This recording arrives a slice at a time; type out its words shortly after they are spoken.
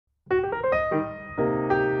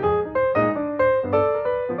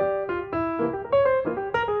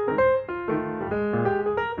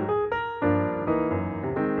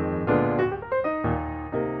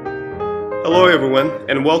Hello everyone,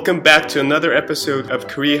 and welcome back to another episode of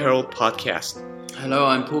Korea Herald Podcast. Hello,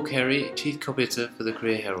 I'm Paul Carey, Chief Copy-Editor for the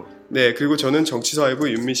Korea Herald. 네, 그리고 저는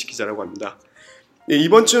정치사회부 윤민식 기자라고 합니다. 네,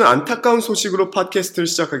 이번 주는 안타까운 소식으로 팟캐스트를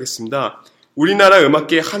시작하겠습니다. 우리나라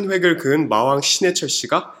음악계의 한 획을 그은 마왕 신해철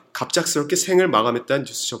씨가 갑작스럽게 생을 마감했다는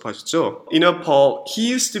뉴스 접하셨죠? Paul,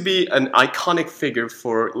 he used to be an iconic figure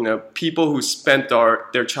for, people who spent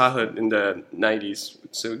their childhood in the 90s.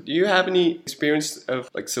 So, do you have any experience of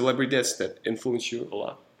celebrity deaths that influenced you a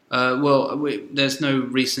lot? There's no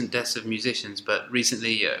recent deaths of musicians, but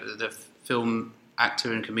recently the film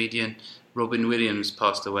actor and comedian Robin Williams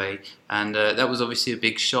passed away, and that was obviously a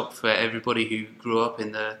big shock for everybody who grew up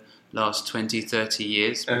in the last 20, 30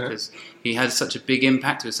 years because he had such a big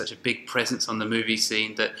impact, he was such a big presence on the movie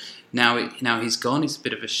scene that now he's gone, it's a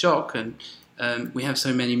bit of a shock, and we have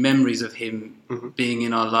so many memories of him being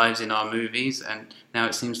in our lives, in our movies, and now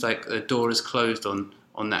it seems like the door is closed on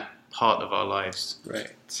that part of our lives.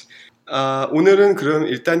 Right. 오늘은 그럼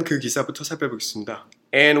일단 그 기사부터 살펴보겠습니다.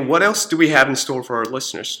 And what else do we have in store for our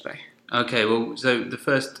listeners today? Okay, well, so the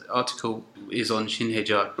first article is on Shin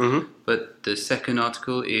Hae-jeol, but the second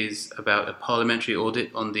article is about a parliamentary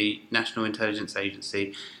audit on the National Intelligence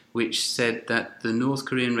Agency, which said that the North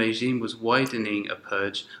Korean regime was widening a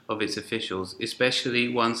purge of its officials, especially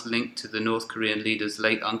ones linked to the North Korean leader's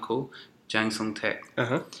late uncle, Jang Song-taek.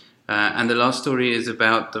 And the last story is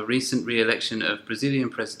about the recent re-election of Brazilian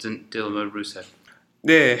President Dilma Rousseff.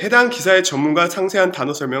 네, 해당 기사의 전문가 상세한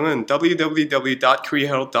단어 설명은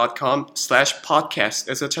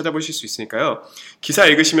www.koreaherald.com/podcast에서 찾아보실 수 있으니까요. 기사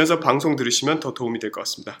읽으시면서 방송 들으시면 더 도움이 될 것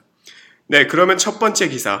같습니다. 네, 그러면 첫 번째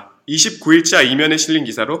기사, 29일자 이면에 실린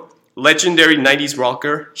기사로 Legendary 90s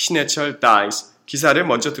rocker 신해철 dies 기사를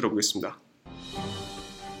먼저 들어보겠습니다.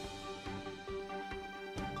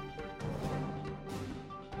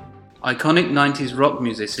 Iconic 90s rock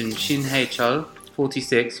musician Shin Hae-jeol,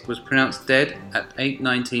 46, was pronounced dead at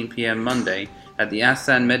 8:19 p.m. Monday at the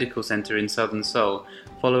Asan Medical Center in southern Seoul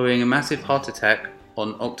following a massive heart attack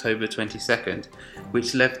on October 22nd,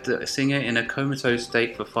 which left the singer in a comatose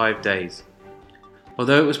state for 5 days.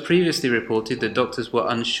 Although it was previously reported that doctors were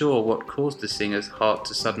unsure what caused the singer's heart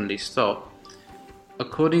to suddenly stop,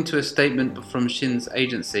 according to a statement from Shin's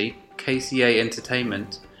agency, KCA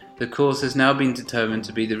Entertainment, the cause has now been determined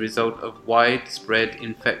to be the result of widespread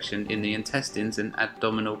infection in the intestines and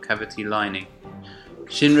abdominal cavity lining.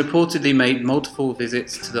 Shin reportedly made multiple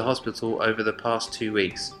visits to the hospital over the past 2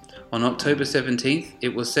 weeks. On October 17th,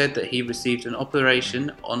 it was said that he received an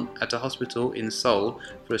operation at a hospital in Seoul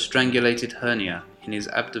for a strangulated hernia in his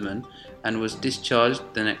abdomen and was discharged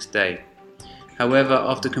the next day. However,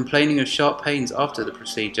 after complaining of sharp pains after the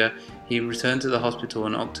procedure, he returned to the hospital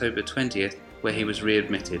on October 20th where he was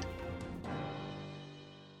readmitted.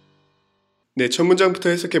 네, 첫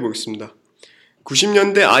문장부터 해석해 보겠습니다.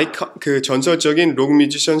 90년대 전설적인 록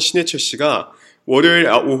뮤지션 신해철 씨가 월요일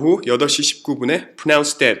오후 8시 19분에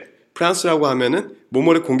pronounced dead, pronounce라고 하면은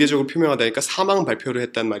뭐뭐를 공개적으로 표명하다니까 사망 발표를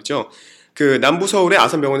했단 말이죠. 그 남부 서울의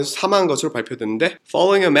아산병원에서 사망한 것으로 발표됐는데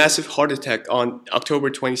following a massive heart attack on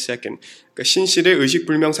October 22nd. 그러니까 신 씨를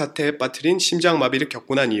의식불명 사태에 빠뜨린 심장마비를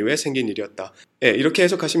겪고 난 이후에 생긴 일이었다. 네, 이렇게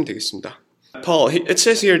해석하시면 되겠습니다. Paul, it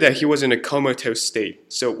says here that he was in a comatose state.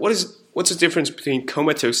 So what's the difference between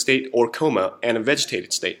comatose state or coma and a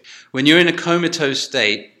vegetated state? When you're in a comatose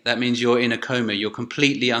state, that means you're in a coma. You're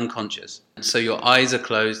completely unconscious. So your eyes are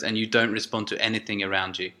closed and you don't respond to anything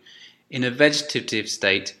around you. In a vegetative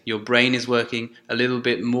state, your brain is working a little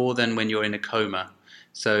bit more than when you're in a coma.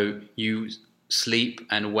 So you sleep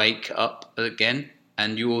and wake up again.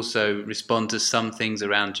 And you also respond to some things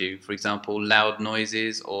around you. For example, loud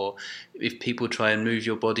noises, or if people try and move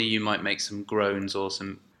your body, you might make some groans or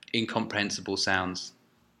some incomprehensible sounds.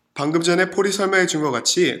 방금 전에 폴이 설명해 준 것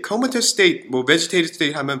같이 comatose state, vegetated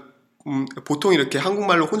state 하면 보통 이렇게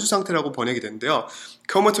한국말로 혼수 상태라고 번역이 되는데요.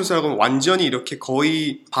 comatose라고 하면 완전히 이렇게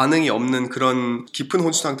거의 반응이 없는 그런 깊은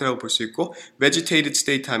혼수 상태라고 볼 수 있고 vegetated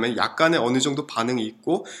state 하면 약간의 어느 정도 반응이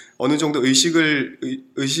있고 어느 정도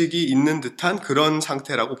의식이 있는 듯한 그런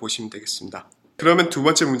상태라고 보시면 되겠습니다. 그러면 두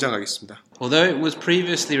번째 문장 가겠습니다. Although it was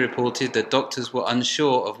previously reported that doctors were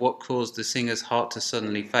unsure of what caused the singer's heart to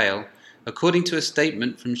suddenly fail, according to a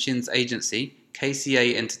statement from Shin's agency,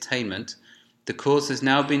 KCA Entertainment, the cause has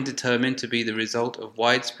now been determined to be the result of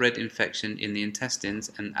widespread infection in the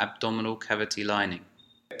intestines and abdominal cavity lining.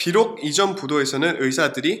 비록 이전 보도에서는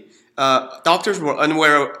의사들이 doctors were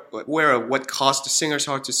unaware of what caused the singer's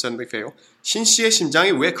heart to suddenly fail. 신 씨의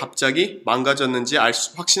심장이 왜 갑자기 망가졌는지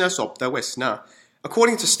확신할 수 없다고 했으나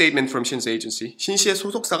According to statement from Shin's agency, 신 씨의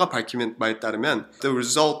소속사가 밝힌 바에 따르면 the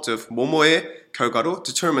result of 뭐뭐의 결과로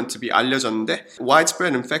determined to be 알려졌는데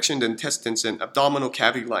widespread infection in intestines and abdominal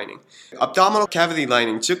cavity lining. abdominal cavity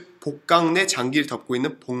lining 즉 복강 내 장기를 덮고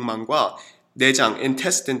있는 복막과 내장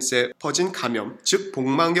intestines에 퍼진 감염 즉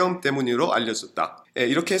복막염 때문으로 알려졌다.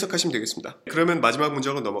 이렇게 해석하시면 되겠습니다. 그러면 마지막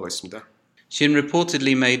문장으로 넘어가겠습니다. Shin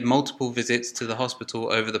reportedly made multiple visits to the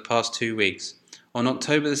hospital over the past 2 weeks. On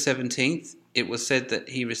October the 17th, it was said that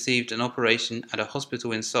he received an operation at a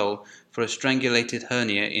hospital in Seoul for a strangulated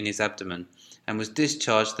hernia in his abdomen and was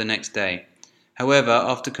discharged the next day. However,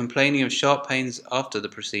 after complaining of sharp pains after the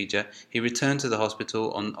procedure, he returned to the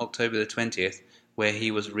hospital on October the 20th, where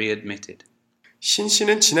he was readmitted. 신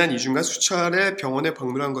씨는 지난 2주간 수차례 병원에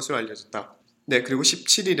방문한 것으로 알려졌다. 네, 그리고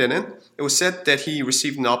 17일에는 it was said that he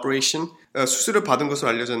received an operation, 수술을 받은 것으로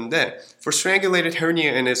알려졌는데 for strangulated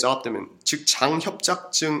hernia in his abdomen, 즉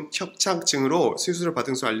장협착증으로 수술을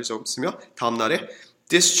받은 것으로 알려졌으며 다음 날에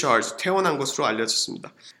discharge, 퇴원한 것으로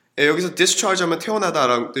알려졌습니다. 여기서 discharge 하면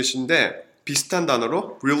퇴원하다라는 뜻인데 비슷한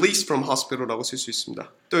단어로 release from hospital라고 쓸 수 있습니다.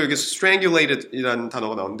 또 여기서 strangulated 이라는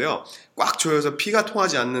단어가 나오는데요. 꽉 조여서 피가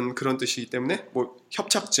통하지 않는 그런 뜻이기 때문에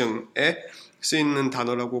협착증에 쓰이는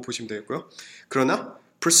단어라고 보시면 되겠고요. 그러나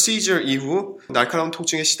procedure 이후 날카로운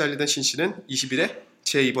통증에 시달리던 신 씨는 20일에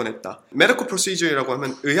재입원했다. medical procedure라고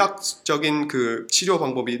하면 의학적인 그 치료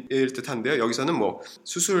방법일 듯한데요. 여기서는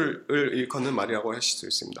수술을 일컫는 말이라고 하실 수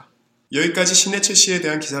있습니다. 여기까지 신해철 씨에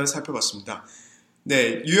대한 기사를 살펴봤습니다.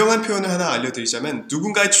 네, 유용한 표현을 하나 알려드리자면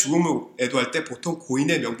누군가의 죽음을 애도할 때 보통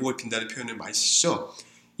고인의 명복을 빈다는 표현을 많이 쓰시죠.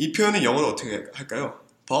 이 표현은 영어로 어떻게 할까요?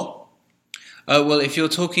 Paul? Well, if you're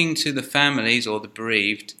talking to the families or the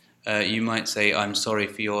bereaved, you might say, I'm sorry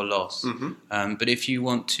for your loss. Mm-hmm. But if you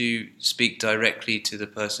want to speak directly to the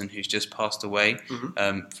person who's just passed away,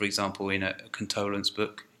 for example, in a condolence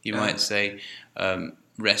book, you might say,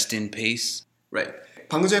 rest in peace. Right.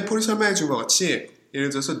 방금 전에 폴이 설명해 준 것 같이 예를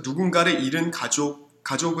들어서 누군가를 잃은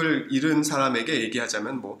가족을 잃은 사람에게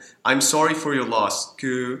얘기하자면 I'm sorry for your loss.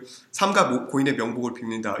 삼가 고인의 명복을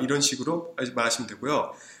빕니다. 이런 식으로 말하시면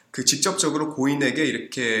되고요. 직접적으로 고인에게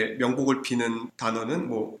이렇게 명복을 비는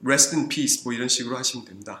단어는 rest in peace 이런 식으로 하시면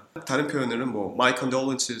됩니다. 다른 표현으로는 my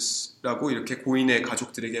condolences라고 이렇게 고인의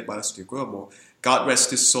가족들에게 말할 수도 있고요. God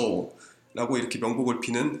rest his soul라고 이렇게 명복을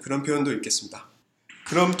비는 그런 표현도 있겠습니다.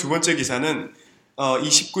 그럼 두 번째 기사는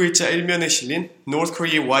 29일자 일면에 실린 North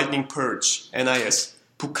Korea Widening Purge, NIS,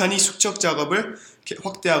 북한이 숙청 작업을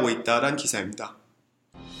확대하고 있다라는 기사입니다.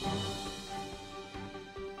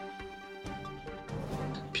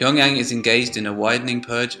 Pyongyang is engaged in a widening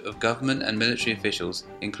purge of government and military officials,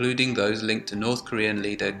 including those linked to North Korean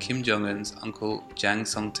leader Kim Jong-un's uncle Jang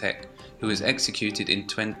Song-taek, who was executed in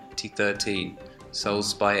 2013, Seoul's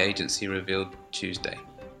spy agency revealed Tuesday.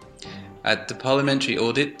 At the parliamentary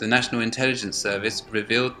audit, the National Intelligence Service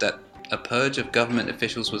revealed that a purge of government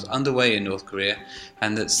officials was underway in North Korea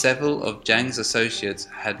and that several of Jang's associates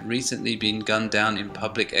had recently been gunned down in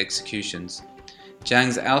public executions.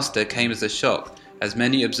 Jang's ouster came as a shock, as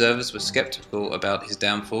many observers were skeptical about his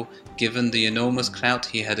downfall given the enormous clout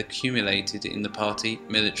he had accumulated in the party,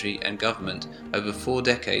 military and government over 4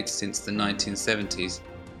 decades since the 1970s.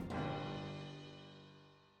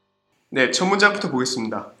 네, 첫 문장부터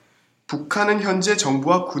보겠습니다. 북한은 현재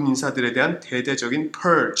정부와 군 인사들에 대한 대대적인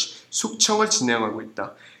purge, 숙청을 진행하고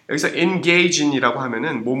있다. 여기서 engage in이라고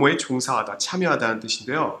하면은 뭐뭐에 종사하다, 참여하다는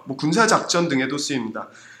뜻인데요. 군사작전 등에도 쓰입니다.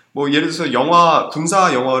 예를 들어서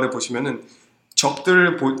군사 영화를 보시면은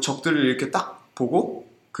적들을 이렇게 딱 보고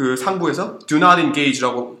그 상부에서 do not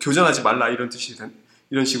engage라고 교전하지 말라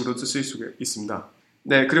이런 식으로도 쓸 수 있습니다.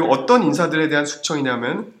 네, 그리고 어떤 인사들에 대한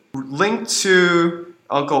숙청이냐면 linked to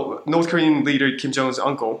uncle, North Korean leader Kim Jong-un's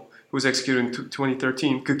uncle, who was executed in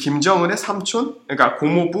 2013. 그 김정은의 삼촌, 그러니까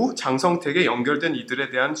고모부 장성택에 연결된 이들에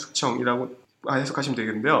대한 숙청이라고 해석하시면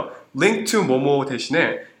되겠는데요. linked to 뭐뭐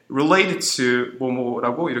대신에 related to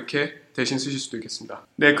뭐뭐라고 이렇게 대신 쓰실 수도 있겠습니다.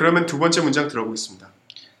 네, 그러면 두 번째 문장 들어보겠습니다.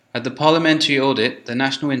 At the parliamentary audit, the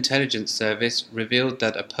National Intelligence Service revealed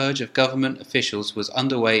that a purge of government officials was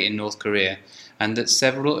underway in North Korea and that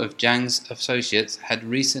several of Jang's associates had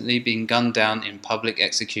recently been gunned down in public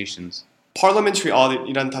executions. parliamentary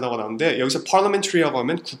audit이라는 단어가 나오는데 여기서 parliamentary라고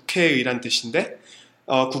하면 국회의란 뜻인데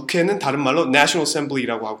국회는 다른 말로 National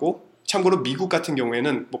Assembly라고 하고 참고로 미국 같은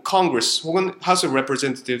경우에는 Congress 혹은 House of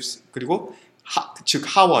Representatives 그리고 즉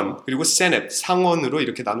하원 그리고 Senate 상원으로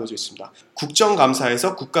이렇게 나눠져 있습니다.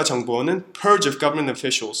 국정감사에서 국가정보원은 Purge of Government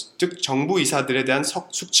Officials 즉 정부 이사들에 대한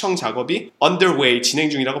숙청 작업이 underway 진행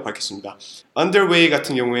중이라고 밝혔습니다. underway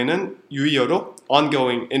같은 경우에는 유의어로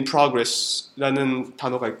ongoing, in progress라는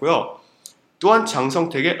단어가 있고요. 또한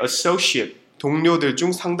장성택의 associate 동료들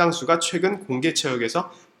중 상당수가 최근 공개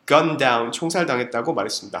처역에서 gunned down, 총살당했다고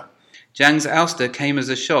말했습니다. Jiang's ouster came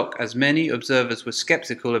as a shock as many observers were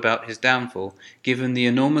skeptical about his downfall, given the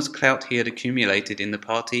enormous clout he had accumulated in the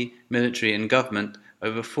party, military and government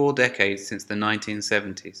over 4 decades since the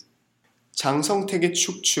 1970s. 장성택의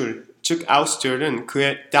축출, 즉 ouster는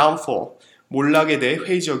그의 downfall, 몰락에 대해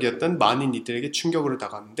회의적이었던 많은 이들에게 충격으로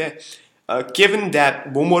다가왔는데 given that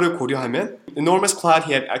뭐뭐를 고려하면 enormous clout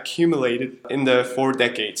he had accumulated in the 4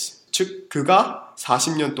 decades, 즉 그가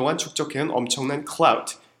 40년 동안 축적해온 엄청난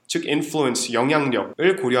clout, 즉 influence,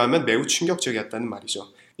 영향력을 고려하면 매우 충격적이었다는 말이죠.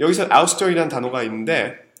 여기서 ouster이라는 단어가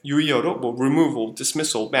있는데 유의어로 뭐 removal,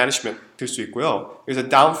 dismissal, banishment 될 수 있고요. 그래서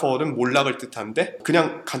downfall은 몰락을 뜻하는데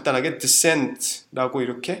그냥 간단하게 descent라고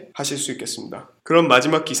이렇게 하실 수 있겠습니다. 그럼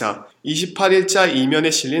마지막 기사 28일자 이면에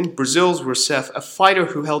실린 Brazil's Rousseff, a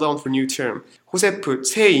fighter who held on for new term. 호세프,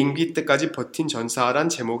 새 임기 때까지 버틴 전사란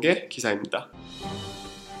제목의 기사입니다.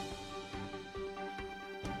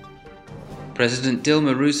 President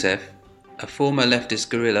Dilma Rousseff, a former leftist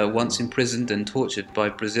guerrilla once imprisoned and tortured by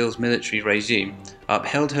Brazil's military regime,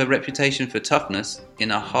 upheld her reputation for toughness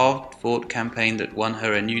in a hard-fought campaign that won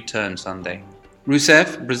her a new term Sunday.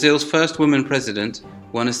 Rousseff, Brazil's first woman president,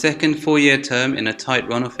 won a second 4-year term in a tight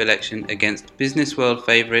runoff election against business world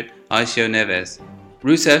favourite Aécio Neves.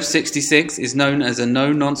 Rousseff, 66, is known as a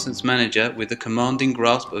no-nonsense manager with a commanding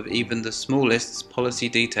grasp of even the smallest policy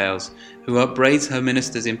details, who upbraids her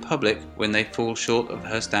ministers in public when they fall short of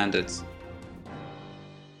her standards.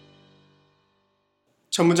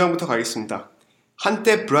 첫 문장부터 가겠습니다.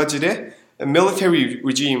 한때 브라질의 military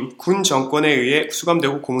regime, 군 정권에 의해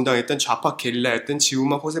수감되고 고문당했던 좌파 게릴라였던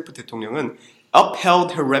지우마 호세프 대통령은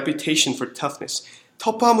upheld her reputation for toughness,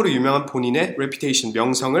 터프함으로 유명한 본인의 reputation,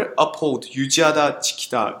 명성을 uphold, 유지하다,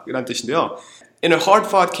 지키다 이란 뜻인데요. In a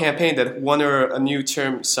hard-fought campaign that won her a new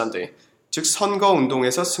term Sunday, 즉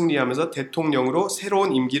선거운동에서 승리하면서 대통령으로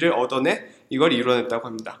새로운 임기를 얻어내 이걸 이뤄냈다고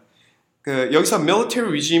합니다. 여기서 military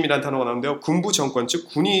regime이라는 단어가 나오는데요. 군부 정권, 즉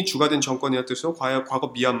군이 주가 된 정권이라는 뜻으로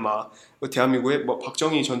과거 미얀마, 대한민국의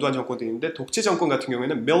박정희 전두환 정권도 있는데 독재 정권 같은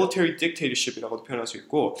경우에는 military dictatorship이라고도 표현할 수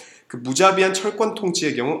있고 그 무자비한 철권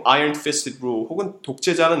통치의 경우 iron fisted rule 혹은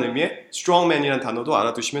독재자라는 의미의 strongman이라는 단어도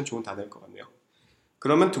알아두시면 좋은 단어일 것 같네요.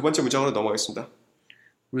 그러면 두 번째 문장으로 넘어가겠습니다.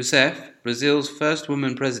 Rousseff, Brazil's first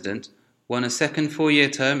woman president, won a second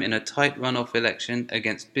 4-year term in a tight runoff election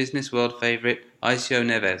against business world favourite Aécio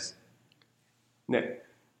Neves. 네,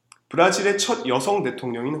 브라질의 첫 여성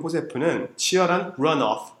대통령인 호세프는 치열한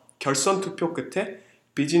runoff, 결선 투표 끝에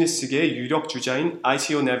비즈니스계의 유력 주자인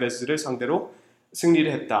아이시오 네베스를 상대로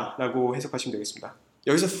승리를 했다라고 해석하시면 되겠습니다.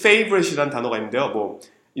 여기서 favorite이라는 단어가 있는데요.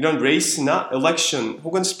 이런 레이스나 election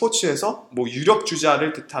혹은 스포츠에서 유력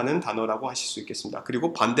주자를 뜻하는 단어라고 하실 수 있겠습니다.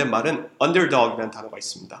 그리고 반대말은 underdog이라는 단어가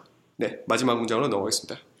있습니다. 네, 마지막 문장으로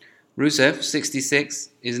넘어가겠습니다. Rousseff,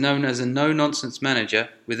 66, is known as a no-nonsense manager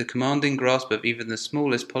with a commanding grasp of even the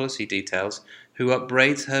smallest policy details, who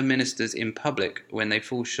upbraids her ministers in public when they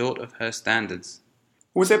fall short of her standards.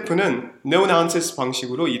 호세프는 no-nonsense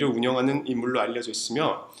방식으로 일을 운영하는 인물로 알려져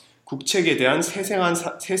있으며 국책에 대한 세세한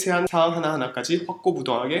사항 하나하나까지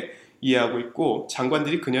확고부동하게 이해하고 있고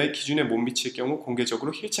장관들이 그녀의 기준에 못 미칠 경우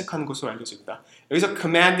공개적으로 힐책하는 것으로 알려져 있다. 여기서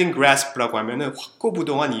commanding grasp라고 하면은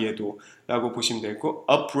확고부동한 이해도라고 보시면 되고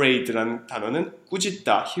upbraid라는 단어는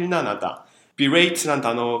꾸짖다, 힐난하다. berate라는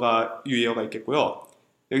단어가 유의어가 있겠고요.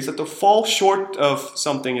 여기서 또 fall short of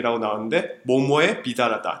something이라고 나오는데 뭐뭐에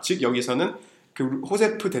미달하다. 즉 여기서는 그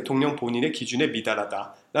호세프 대통령 본인의 기준에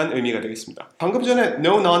미달하다라는 의미가 되겠습니다. 방금 전에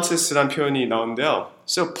no nonsense라는 표현이 나오는데요.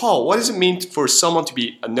 So Paul, what does it mean for someone to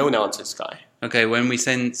be a no nonsense guy? Okay, when we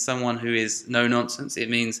send someone who is no nonsense, it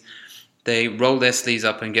means they roll their sleeves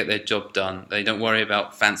up and get their job done. They don't worry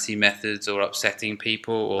about fancy methods or upsetting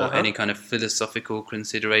people or any kind of philosophical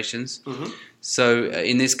considerations. So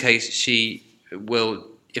in this case, she will,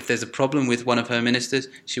 if there's a problem with one of her ministers,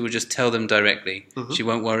 she will just tell them directly. She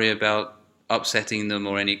won't worry about upsetting them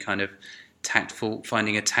or any kind of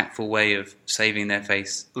finding a tactful way of saving their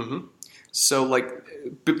face. So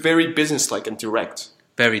very business-like and direct.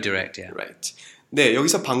 Very direct, yeah. Right. 네,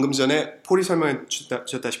 여기서 방금 전에 폴이 설명해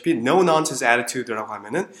주셨다시피 no nonsense attitude라고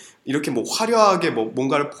하면은 이렇게 화려하게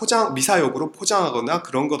뭔가를 미사역으로 포장하거나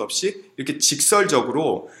그런 것 없이 이렇게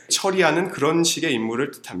직설적으로 처리하는 그런 식의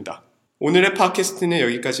인물을 뜻합니다. 오늘의 팟캐스트는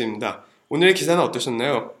여기까지입니다. 오늘의 기사는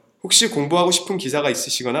어떠셨나요? 혹시 공부하고 싶은 기사가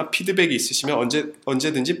있으시거나 피드백이 있으시면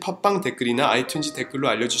언제든지 팟빵 댓글이나 아이튠즈 댓글로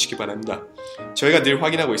알려주시기 바랍니다. 저희가 늘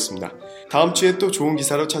확인하고 있습니다. 다음 주에 또 좋은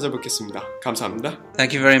기사로 찾아뵙겠습니다. 감사합니다.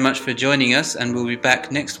 Thank you very much for joining us, and we'll be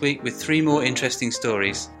back next week with 3 more interesting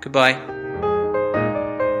stories. Goodbye.